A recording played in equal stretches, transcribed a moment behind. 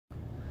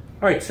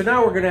All right, so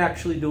now we're going to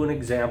actually do an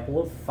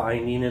example of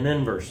finding an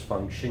inverse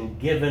function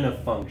given a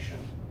function.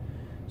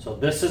 So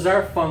this is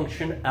our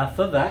function f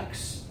of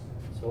x.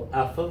 So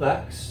f of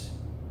x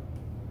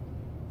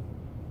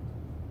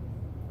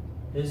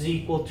is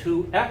equal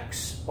to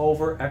x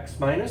over x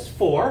minus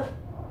 4.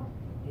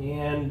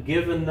 And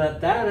given that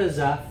that is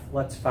f,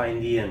 let's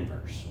find the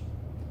inverse.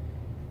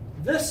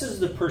 This is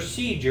the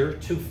procedure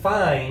to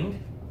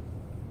find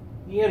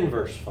the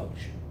inverse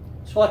function.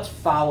 So let's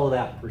follow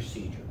that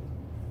procedure.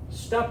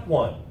 Step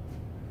 1,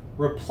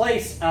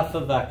 replace f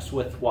of x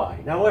with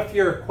y. Now if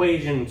your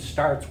equation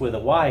starts with a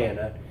y in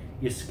it,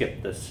 you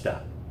skip this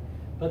step.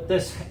 But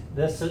this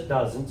it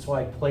doesn't, so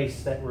I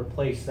replace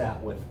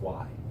that with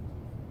y.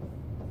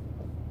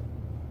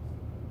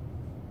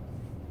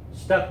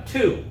 Step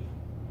 2,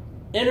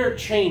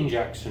 interchange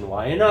x and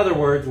y. In other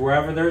words,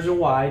 wherever there's a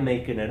y,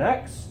 make it an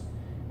x,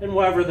 and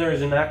wherever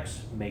there's an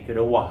x, make it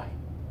a y.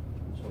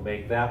 So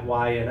make that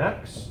y an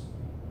x,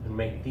 and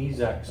make these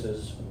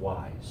x's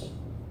y's.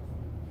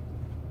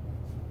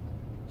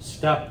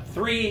 Step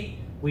 3,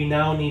 we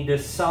now need to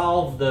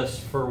solve this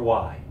for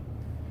y.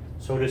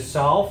 So to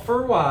solve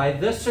for y,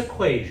 this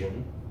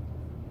equation,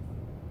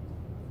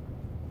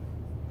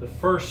 the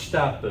first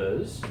step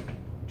is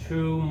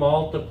to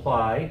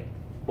multiply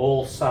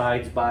both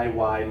sides by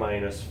y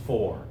minus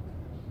 4.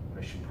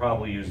 I should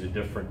probably use a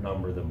different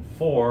number than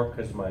 4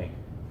 because my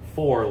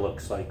 4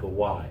 looks like a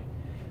y.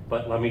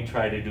 But let me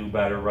try to do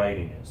better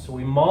writing it. So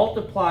we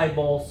multiply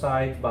both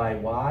sides by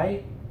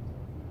y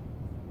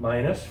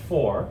minus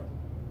 4.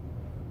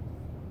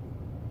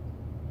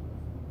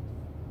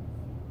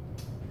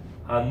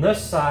 On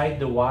this side,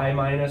 the y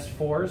minus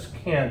 4's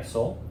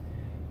cancel,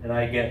 and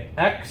I get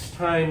x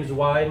times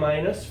y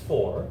minus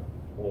 4,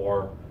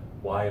 or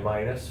y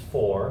minus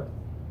 4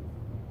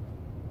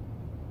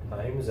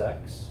 times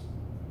x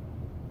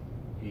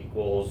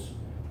equals,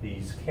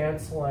 these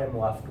cancel, I'm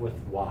left with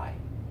y.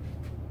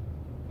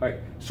 All right,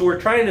 so we're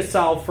trying to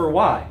solve for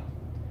y.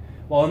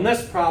 Well, in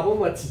this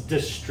problem, let's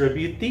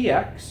distribute the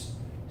x.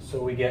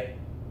 So we get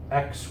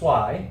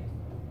xy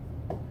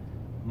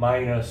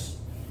minus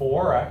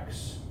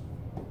 4x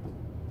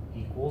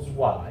equals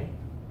y.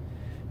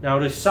 Now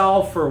to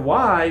solve for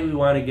y, we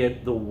want to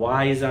get the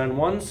y's on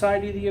one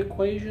side of the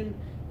equation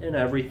and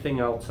everything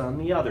else on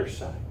the other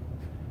side.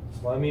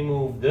 So let me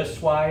move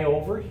this y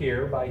over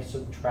here by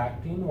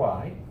subtracting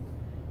y.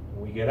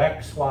 We get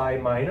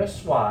xy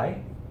minus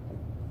y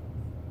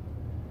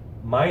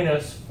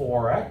minus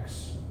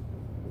 4x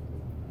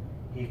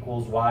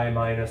equals y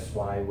minus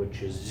y,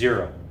 which is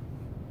 0.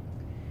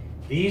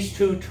 These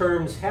two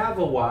terms have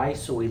a y,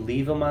 so we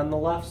leave them on the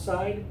left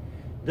side.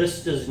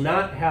 This does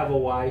not have a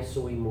y,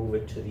 so we move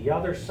it to the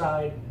other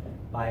side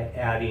by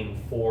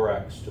adding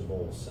 4x to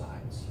both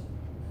sides.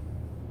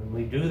 When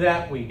we do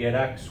that, we get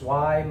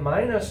xy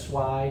minus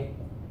y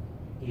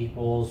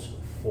equals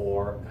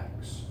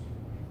 4x.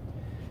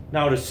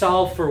 Now to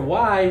solve for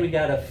y, we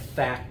got to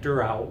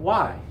factor out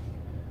y.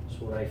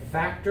 So when I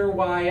factor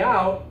y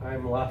out,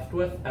 I'm left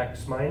with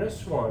x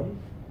minus 1,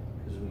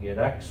 because we get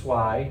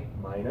xy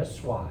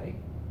minus y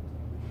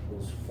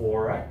equals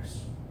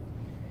 4x.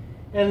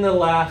 And the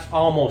last,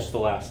 almost the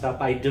last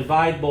step, I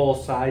divide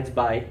both sides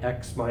by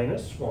x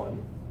minus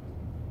 1.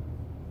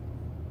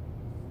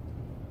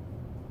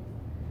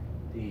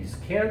 These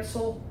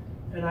cancel,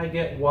 and I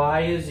get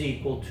y is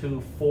equal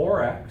to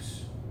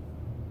 4x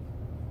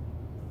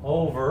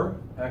over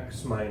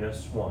x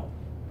minus 1.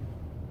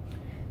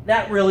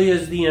 That really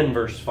is the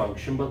inverse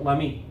function, but let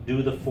me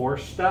do the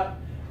fourth step.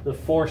 The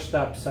fourth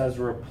step says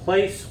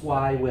replace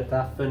y with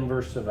f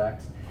inverse of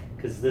x,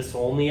 because this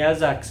only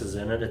has x's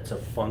in it. It's a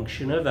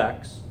function of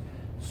x.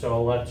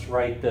 So let's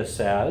write this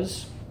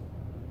as,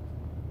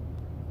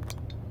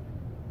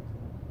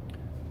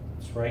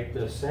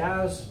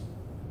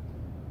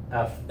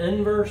 f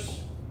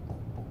inverse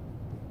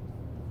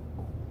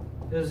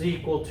is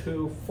equal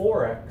to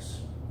 4x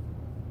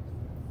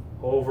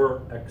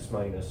over x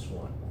minus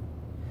 1.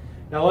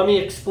 Now let me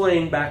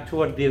explain back to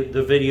what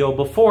the video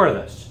before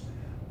this.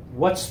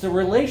 What's the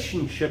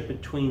relationship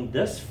between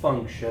this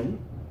function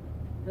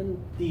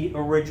and the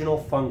original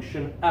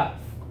function f?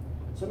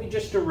 So let me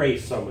just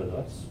erase some of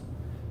this.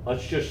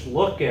 Let's just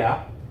look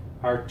at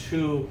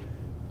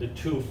the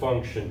two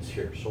functions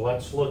here. So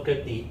let's look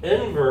at the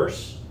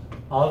inverse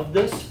of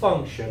this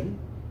function.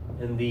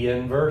 And the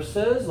inverse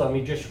is, let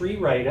me just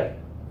rewrite it,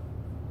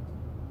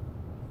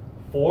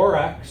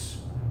 4x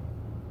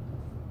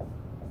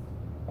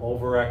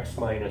over x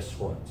minus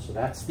 1. So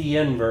that's the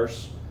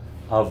inverse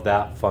of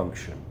that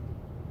function.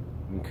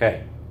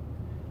 Okay.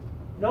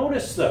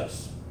 Notice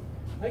this.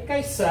 Like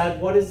I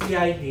said, what is the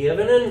idea of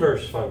an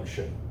inverse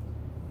function?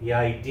 The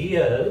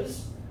idea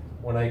is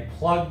when I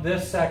plug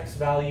this x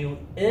value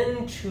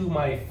into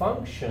my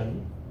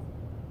function,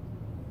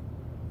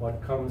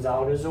 what comes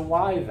out is a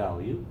y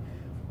value.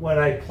 When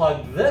I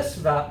plug this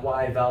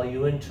y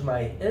value into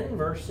my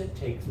inverse, it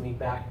takes me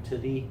back to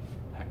the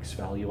x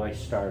value I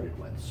started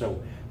with.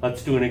 So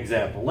let's do an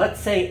example. Let's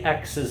say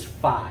x is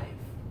 5.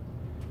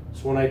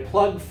 So when I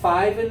plug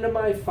 5 into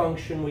my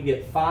function, we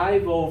get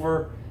 5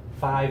 over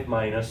 5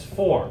 minus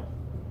 4.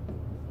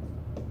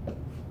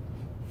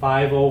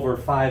 5 over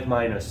 5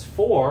 minus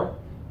 4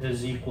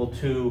 is equal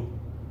to,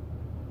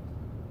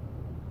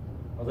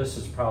 well, this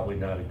is probably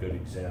not a good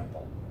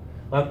example.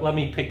 Let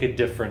me pick a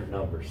different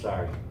number,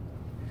 sorry.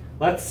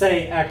 Let's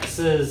say x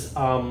is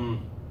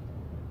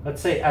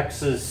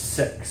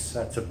 6.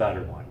 That's a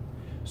better one.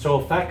 So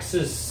if x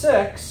is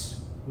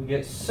 6, we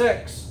get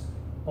 6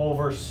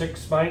 over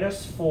 6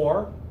 minus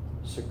 4.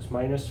 6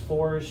 minus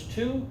 4 is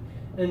 2,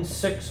 and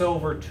 6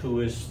 over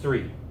 2 is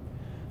 3.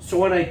 So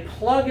when I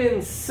plug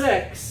in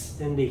 6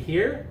 into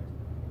here,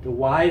 the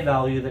y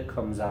value that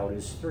comes out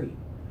is 3.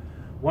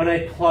 When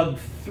I plug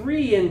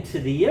 3 into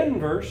the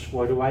inverse,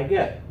 what do I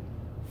get?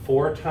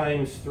 4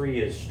 times 3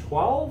 is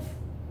 12,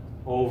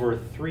 over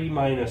 3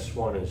 minus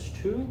 1 is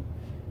 2,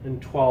 and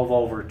 12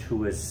 over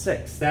 2 is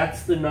 6.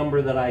 That's the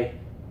number that I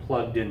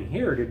plugged in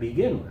here to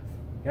begin with.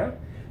 Yeah?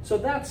 So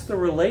that's the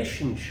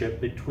relationship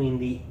between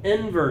the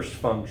inverse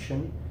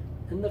function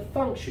and the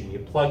function. You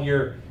plug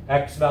your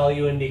x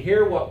value into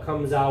here, what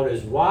comes out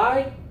is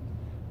y.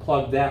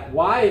 Plug that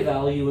y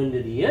value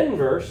into the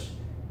inverse,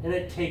 and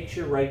it takes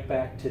you right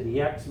back to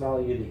the x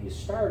value that you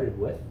started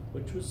with,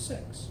 which was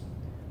 6.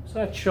 So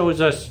that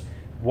shows us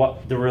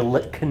what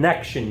the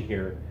connection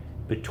here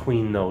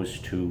between those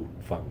two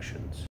functions.